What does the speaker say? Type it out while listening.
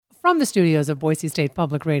From the studios of Boise State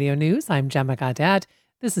Public Radio News, I'm Gemma Gaudette.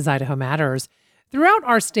 This is Idaho Matters. Throughout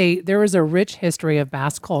our state, there is a rich history of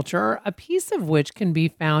Basque culture, a piece of which can be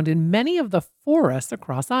found in many of the forests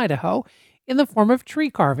across Idaho in the form of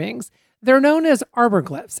tree carvings. They're known as arbor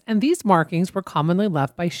glyphs, and these markings were commonly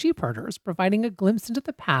left by sheep herders, providing a glimpse into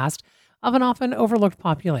the past of an often overlooked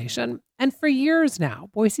population. And for years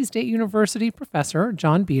now, Boise State University professor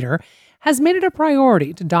John Beater has made it a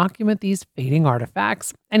priority to document these fading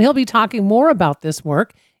artifacts. And he'll be talking more about this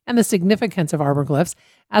work and the significance of arbor glyphs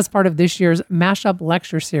as part of this year's mashup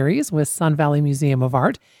lecture series with Sun Valley Museum of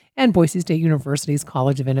Art and Boise State University's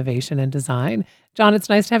College of Innovation and Design. John, it's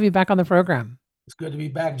nice to have you back on the program. It's good to be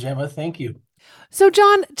back, Gemma. Thank you. So,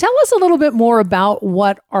 John, tell us a little bit more about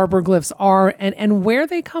what arbor glyphs are and where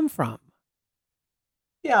they come from.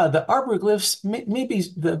 Yeah, the arbor glyphs, maybe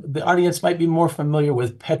the audience might be more familiar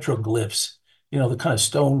with petroglyphs, the kind of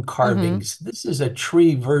stone carvings. Mm-hmm. This is a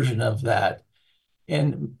tree version of that.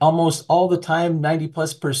 And almost all the time,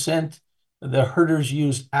 90+%, the herders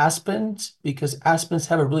use aspens because aspens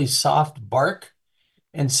have a really soft bark.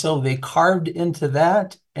 And so they carved into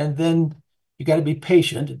that. And then you got to be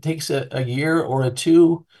patient. It takes a year or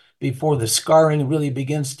two before the scarring really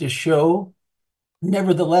begins to show.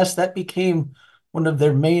 Nevertheless, that became one of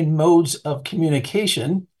their main modes of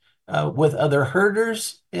communication with other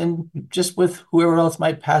herders and just with whoever else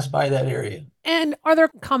might pass by that area. And are there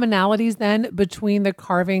commonalities then between the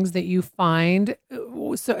carvings that you find?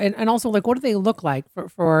 So, and also, like, what do they look like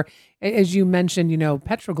for as you mentioned,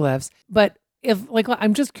 petroglyphs? But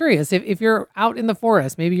I'm just curious, if you're out in the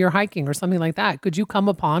forest, maybe you're hiking or something like that, could you come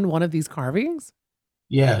upon one of these carvings?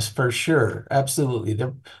 Yes, for sure. Absolutely.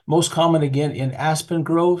 They're most common, again, in aspen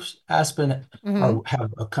groves. Aspen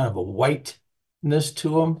have a kind of a whiteness to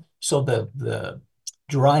them, so the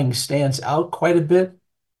drying stands out quite a bit.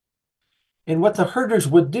 And what the herders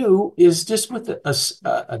would do is just with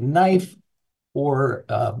a knife or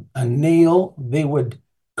a nail, they would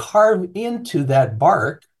carve into that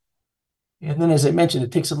bark. And then, as I mentioned,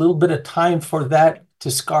 it takes a little bit of time for that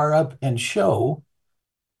to scar up and show.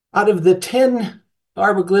 Out of the 10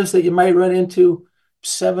 arbor glyphs that you might run into,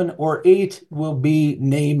 7 or 8 will be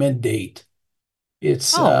name and date.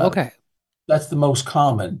 It's okay. That's the most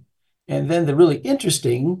common. And then the really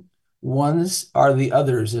interesting ones are the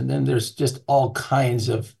others. And then there's just all kinds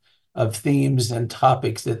of themes and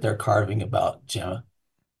topics that they're carving about, Gemma.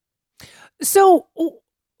 So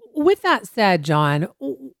with that said, John,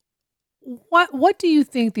 what do you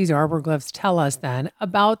think these arbor glyphs tell us then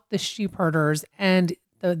about the sheep herders and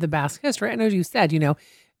the Basque history? I know you said,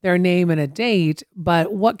 their name and a date,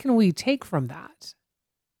 but what can we take from that?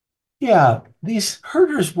 Yeah, these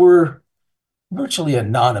herders were virtually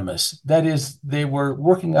anonymous. That is, they were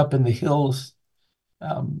working up in the hills,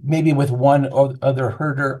 maybe with one or other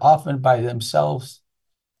herder, often by themselves.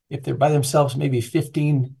 If they're by themselves, maybe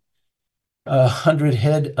 1,500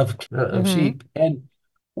 head of sheep. And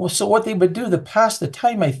so what they would do to pass the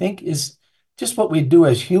time, I think, is just what we do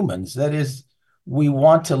as humans. That is, we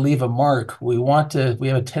want to leave a mark. We have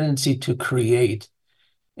a tendency to create.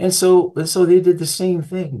 And so they did the same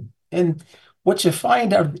thing. And what you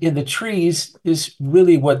find out in the trees is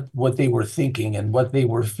really what they were thinking and what they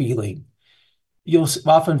were feeling. You'll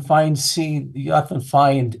often find their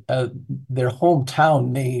hometown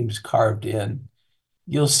names carved in.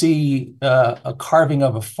 You'll see a carving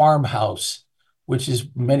of a farmhouse, which is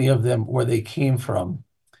many of them where they came from.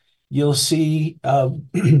 You'll see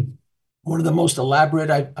one of the most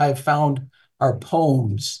elaborate I've found are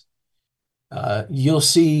poems. You'll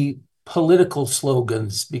see political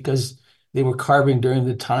slogans because they were carving during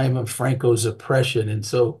the time of Franco's oppression. And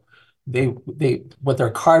so what they're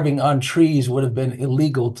carving on trees would have been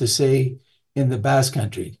illegal to say in the Basque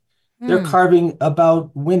Country. They're carving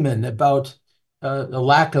about women, about a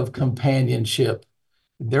lack of companionship.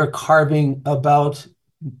 They're carving about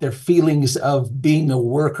their feelings of being a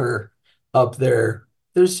worker up there.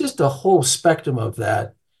 There's just a whole spectrum of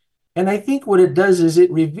that. And I think what it does is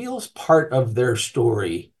it reveals part of their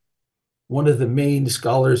story. One of the main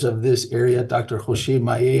scholars of this area, Dr. Jose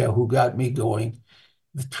Maia, who got me going,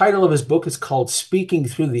 the title of his book is called Speaking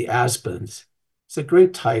Through the Aspens. It's a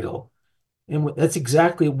great title. And that's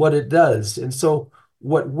exactly what it does. And so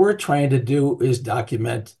what we're trying to do is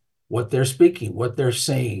document what they're speaking, what they're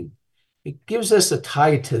saying. It gives us a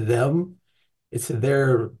tie to them. It's to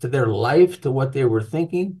their life, to what they were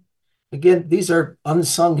thinking. Again, these are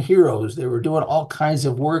unsung heroes. They were doing all kinds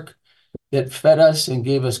of work that fed us and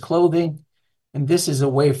gave us clothing. And this is a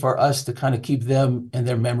way for us to kind of keep them and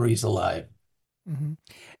their memories alive. Mm-hmm.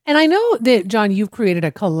 And I know that, John, you've created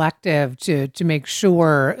a collective to make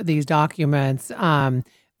sure these documents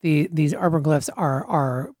these arbor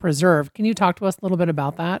are preserved. Can you talk to us a little bit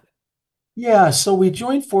about that? Yeah, so we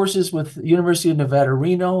joined forces with University of Nevada,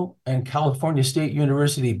 Reno and California State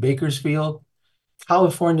University, Bakersfield.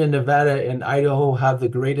 California, Nevada, and Idaho have the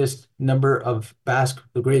greatest number of Basque,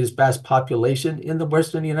 the greatest Basque population in the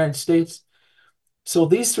Western United States. So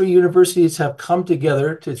these three universities have come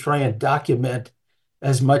together to try and document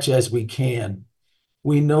as much as we can.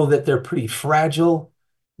 We know that they're pretty fragile.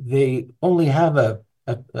 They only have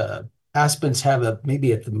aspens have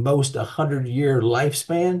maybe at the most 100-year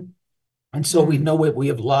lifespan. And so we Mm. know we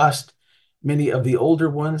have lost many of the older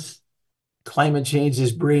ones. Climate change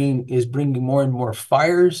is bringing more and more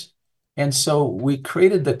fires. And so we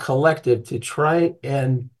created the collective to try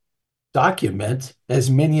and document as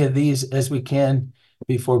many of these as we can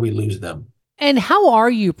before we lose them. And how are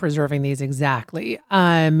you preserving these exactly?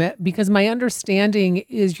 Because my understanding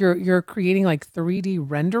is you're creating like 3D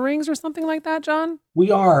renderings or something like that, John? We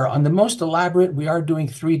are on the most elaborate, we are doing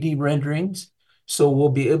 3D renderings. So we'll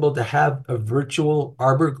be able to have a virtual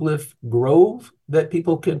arborglyph grove that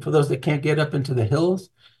people can, for those that can't get up into the hills,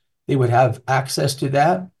 they would have access to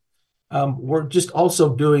that. We're just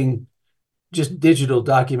also doing just digital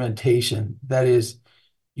documentation, that is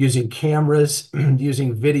using cameras,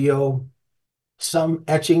 using video, some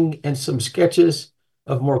etching and some sketches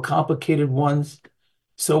of more complicated ones.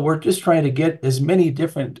 So we're just trying to get as many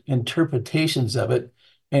different interpretations of it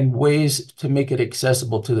and ways to make it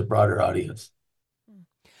accessible to the broader audience.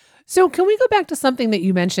 So can we go back to something that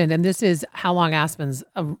you mentioned, and this is how long aspens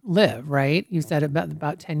live, right? You said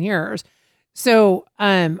about 10 years. So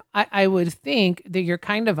I would think that you're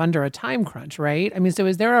kind of under a time crunch, right? I mean, so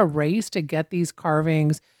is there a race to get these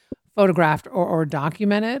carvings photographed or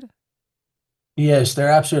documented? Yes, there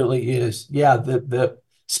absolutely is. Yeah, the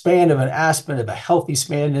span of an aspen, of a healthy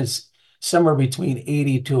span, is somewhere between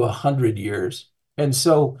 80 to 100 years. And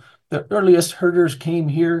so the earliest herders came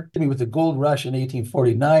here with the gold rush in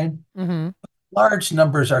 1849. Mm-hmm. Large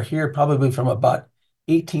numbers are here probably from about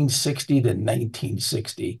 1860 to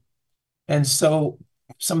 1960. And so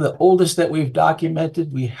some of the oldest that we've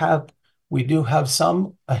documented, we do have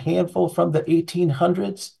a handful from the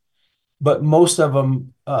 1800s, but most of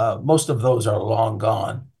them, most of those are long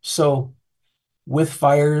gone. So with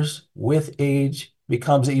fires, with age,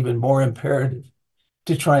 becomes even more imperative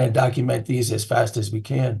to try and document these as fast as we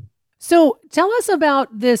can. So tell us about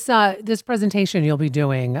this presentation you'll be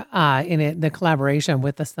doing the collaboration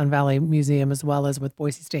with the Sun Valley Museum as well as with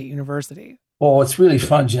Boise State University. Oh, it's really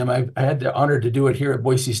fun, Jim. I had the honor to do it here at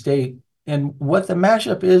Boise State. And what the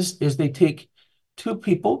mashup is they take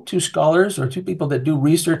two scholars or two people that do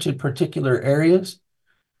research in particular areas.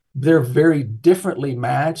 They're very differently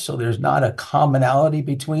matched, so there's not a commonality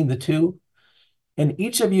between the two. And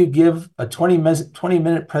each of you give a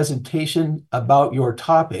 20-minute presentation about your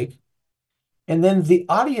topic. And then the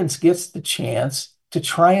audience gets the chance to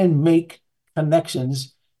try and make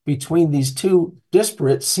connections between these two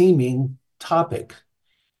disparate seeming topics.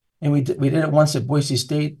 And we did it once at Boise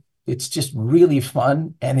State. It's just really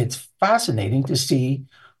fun, and it's fascinating to see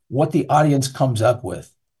what the audience comes up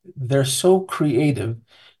with. They're so creative,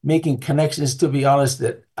 making connections, to be honest,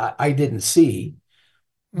 that I didn't see.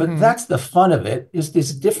 But Mm-hmm. that's the fun of it, is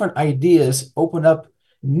these different ideas open up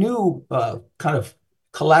new kind of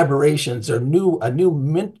collaborations or a new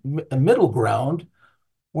middle ground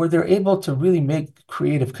where they're able to really make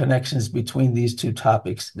creative connections between these two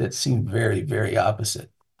topics that seem very, very opposite.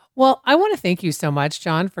 Well, I want to thank you so much,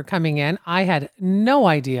 John, for coming in. I had no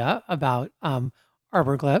idea about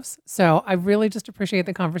arbor glyphs, so I really just appreciate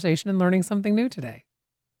the conversation and learning something new today.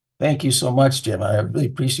 Thank you so much, Jim. I really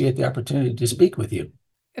appreciate the opportunity to speak with you.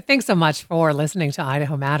 Thanks so much for listening to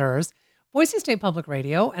Idaho Matters. Boise State Public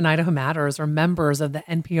Radio and Idaho Matters are members of the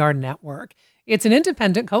NPR network. It's an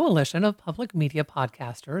independent coalition of public media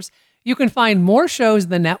podcasters. You can find more shows in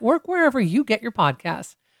the network wherever you get your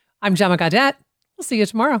podcasts. I'm Gemma Gaudette. We'll see you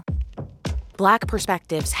tomorrow. Black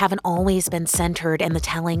perspectives haven't always been centered in the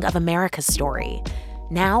telling of America's story.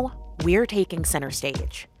 Now, we're taking center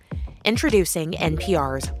stage. Introducing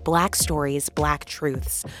NPR's Black Stories, Black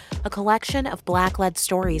Truths, a collection of Black-led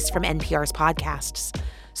stories from NPR's podcasts.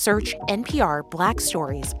 Search NPR Black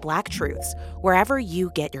Stories, Black Truths wherever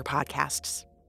you get your podcasts.